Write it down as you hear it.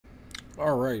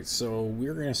Alright, so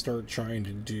we're going to start trying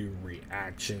to do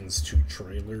reactions to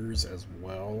trailers as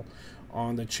well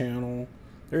on the channel.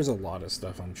 There's a lot of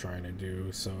stuff I'm trying to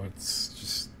do, so it's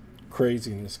just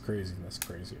craziness.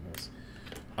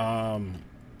 Um,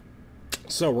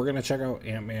 so we're going to check out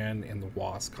Ant-Man and the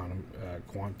Wasp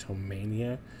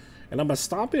Quantumania. And I'm going to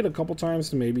stop it a couple times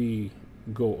to maybe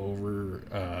go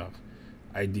over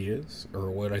ideas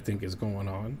or what I think is going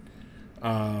on.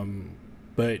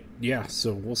 But yeah,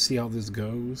 so we'll see how this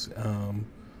goes.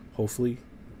 Hopefully,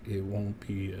 it won't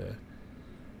be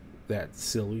that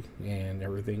silly, and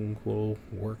everything will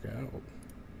work out.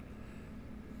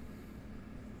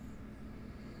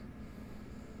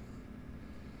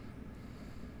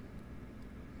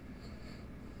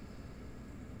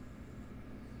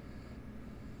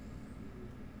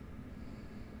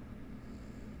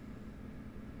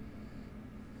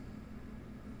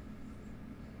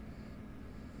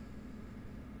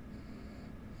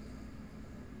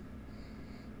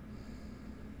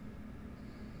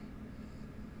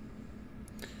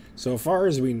 So far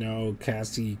as we know,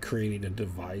 Cassie created a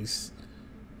device.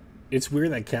 It's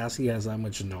weird that Cassie has that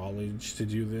much knowledge to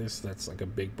do this. That's like a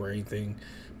big brain thing.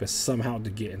 But somehow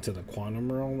to get into the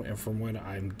quantum realm, and from what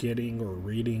I'm getting or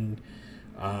reading,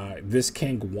 this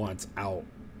king wants out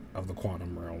of the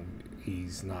quantum realm.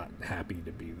 He's not happy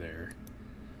to be there.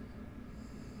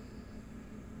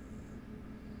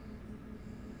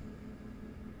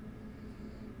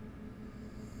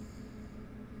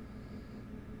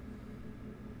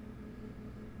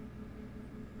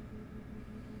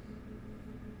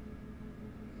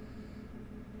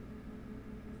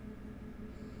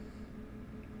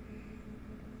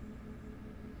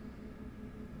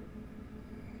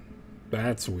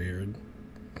 That's weird.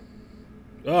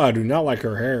 Oh, I do not like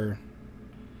her hair.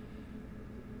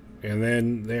 And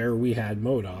then there we had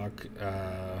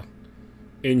MODOK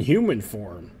in human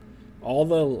form. All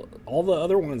the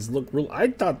other ones look real. I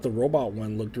thought the robot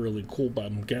one looked really cool, but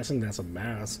I'm guessing that's a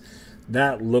mask.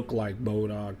 That looked like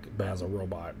MODOK, but as a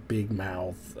robot, big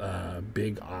mouth,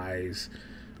 big eyes.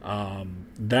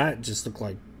 That just looked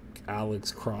like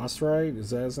Alex Cross, right?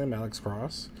 Is that his name, Alex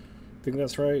Cross? I think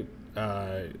that's right.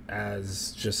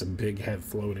 As just a big head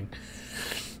floating.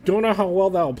 Don't know how well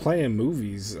that'll play in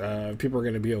movies. People are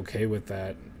going to be okay with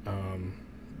that.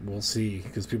 We'll see,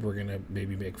 because people are going to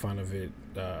maybe make fun of it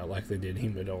like they did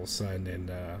Heimdall's son in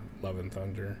Love and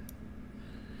Thunder.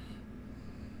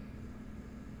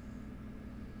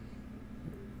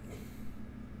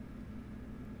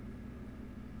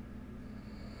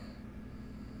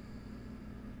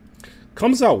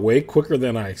 Comes out way quicker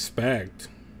than I expect.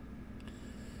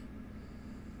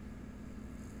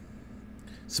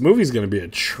 This movie's going to be a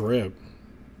trip.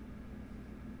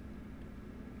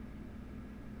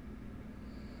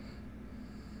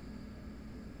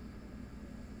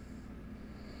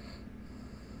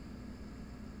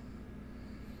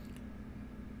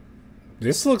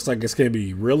 This looks like it's going to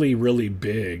be really, really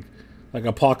big. Like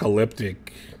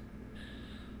apocalyptic.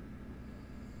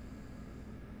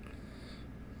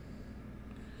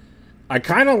 I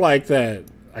kind of like that.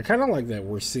 I kind of like that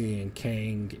we're seeing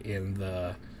Kang in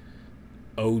the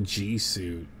OG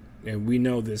suit. And we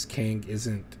know this Kang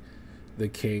isn't the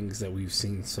Kings that we've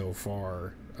seen so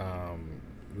far.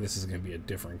 This is going to be a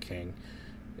different King.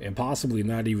 And possibly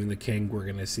not even the King we're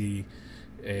going to see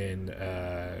in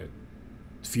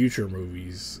future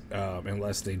movies,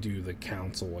 unless they do the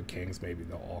Council of Kings. Maybe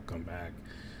they'll all come back.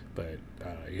 But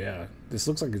yeah, this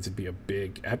looks like it's to be a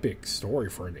big, epic story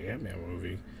for an Ant-Man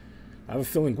movie. I have a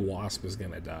feeling Wasp is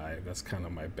going to die. That's kind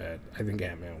of my bet. I think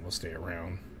Ant-Man will stay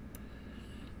around.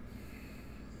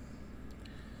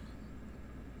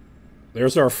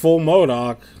 There's our full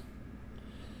MODOK.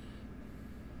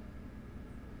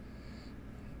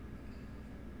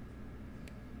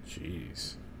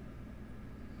 Jeez.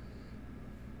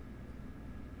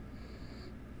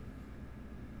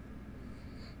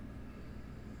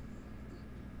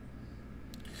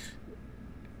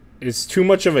 It's too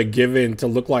much of a given to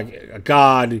look like a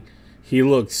god. He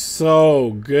looks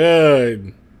so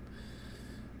good.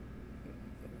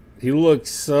 He looks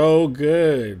so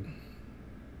good.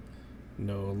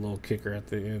 No, a little kicker at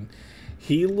the end.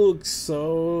 He looks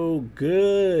so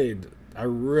good. I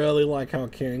really like how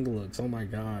Kang looks. Oh my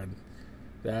god.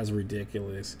 That's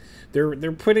ridiculous.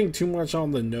 They're putting too much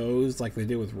on the nose like they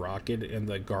did with Rocket in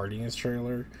the Guardians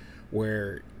trailer,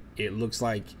 where it looks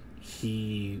like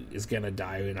he is gonna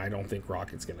die, and I don't think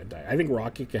Rocket's gonna die. I think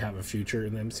Rocket could have a future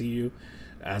in the MCU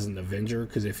as an Avenger,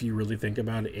 because if you really think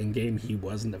about it, in game he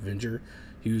was an Avenger.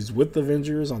 He was with the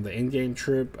Avengers on the in game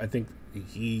trip. I think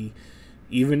he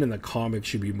even in the comics,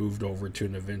 should be moved over to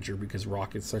an Avenger because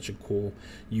Rocket's such a cool,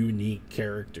 unique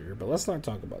character. But let's not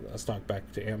talk about that. Let's talk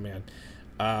back to Ant-Man.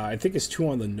 I think it's too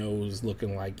on the nose,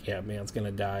 looking like Ant-Man's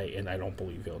gonna die, and I don't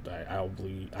believe he'll die.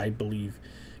 I believe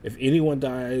if anyone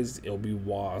dies, it'll be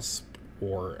Wasp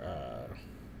or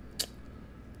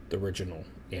the original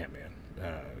Ant-Man.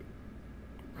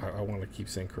 I want to keep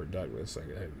saying Kurt Douglas.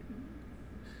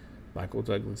 Michael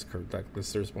Douglas, Kurt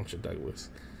Douglas. There's a bunch of Douglas.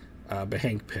 But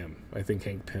Hank Pym. I think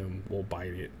Hank Pym will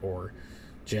bite it, or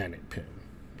Janet Pym,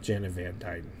 Janet Van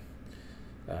Dyne.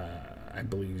 I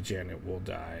believe Janet will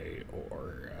die,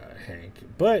 or Hank.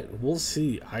 But we'll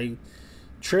see.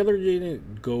 Trailer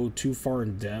didn't go too far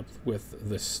in depth with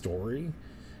the story.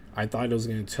 I thought it was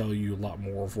going to tell you a lot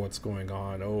more of what's going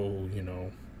on.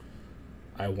 Oh,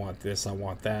 I want this, I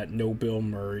want that. No Bill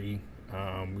Murray.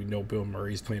 We know Bill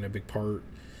Murray's playing a big part.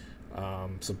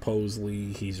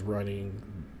 Supposedly he's running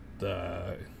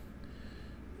the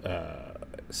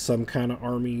some kind of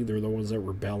army. They're the ones that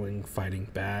were rebelling, fighting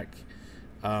back.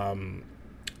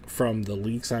 From the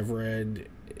leaks I've read,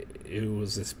 it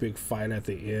was this big fight at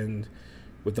the end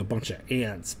with a bunch of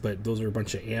ants, but those are a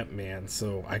bunch of Ant-Man,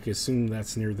 so I can assume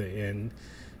that's near the end.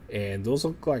 And those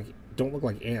don't look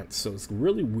like ants, so it's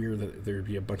really weird that there'd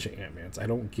be a bunch of Ant-Mans. I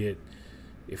don't get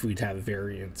if we'd have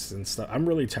variants and stuff. I'm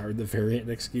really tired of the variant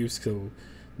excuse, so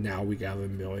now we got a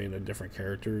million of different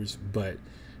characters. But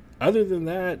other than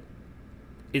that,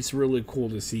 it's really cool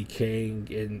to see Kang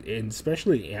and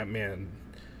especially Ant-Man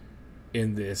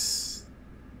in this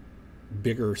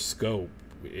bigger scope.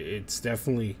 It's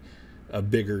definitely a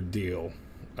bigger deal.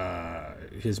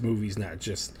 His movie's not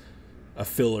just a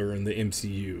filler in the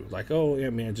MCU. Like, oh,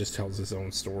 Ant-Man just tells his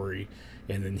own story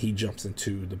and then he jumps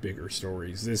into the bigger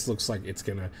stories. This looks like it's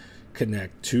gonna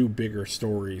connect two bigger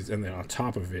stories, and then on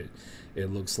top of it, it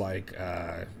looks like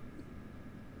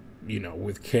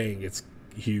with Kang, it's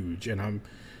huge, and I'm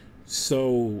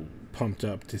so pumped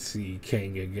up to see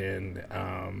Kang again.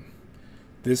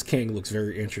 This Kang looks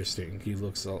very interesting. He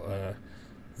looks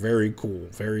very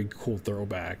cool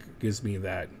throwback. Gives me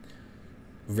that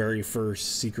very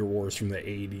first Secret Wars from the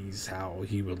 80s, how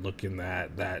he would look in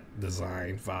that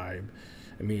design vibe.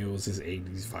 I mean, it was his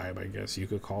 80s vibe, I guess you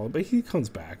could call it, but he comes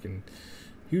back, and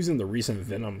he was in the recent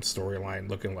Venom storyline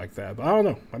looking like that. But I don't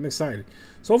know, I'm excited.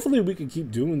 So hopefully we can keep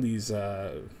doing these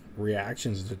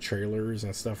reactions to trailers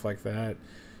and stuff like that.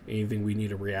 Anything we need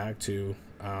to react to,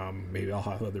 maybe I'll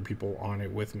have other people on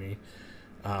it with me.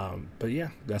 But yeah,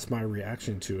 that's my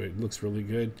reaction to it. It looks really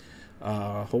good.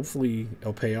 Hopefully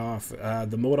it'll pay off.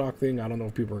 The MODOK thing, I don't know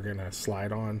if people are gonna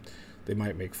slide on. They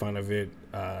might make fun of it.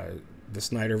 The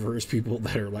Snyderverse people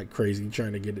that are like crazy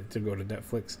trying to get it to go to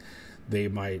Netflix, they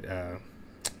might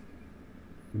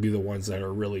be the ones that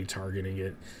are really targeting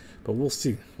it. But we'll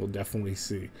see. We'll definitely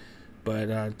see.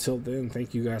 But till then,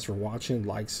 thank you guys for watching.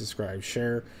 Like, subscribe,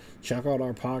 share. Check out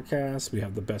our podcast. We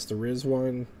have the Best There Is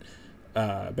one.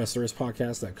 Best There Is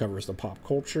podcast that covers the pop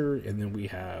culture, and then we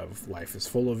have Life is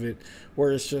Full of It,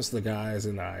 where it's just the guys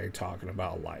and I talking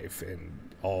about life and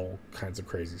all kinds of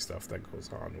crazy stuff that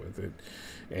goes on with it.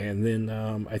 And then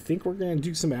I think we're gonna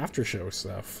do some after show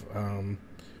stuff.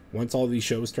 Once all these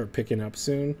shows start picking up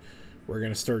soon, we're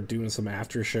gonna start doing some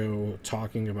after show,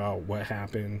 talking about what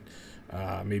happened.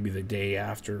 Maybe the day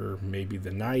after, maybe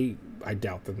the night. I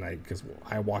doubt the night, because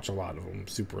I watch a lot of them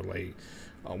super late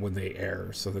when they air.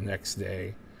 So the next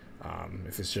day,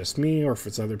 if it's just me or if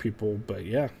it's other people. But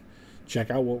yeah,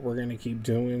 check out what we're going to keep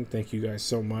doing. Thank you guys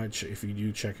so much if you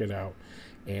do check it out.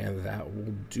 And that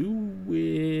will do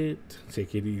it.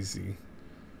 Take it easy.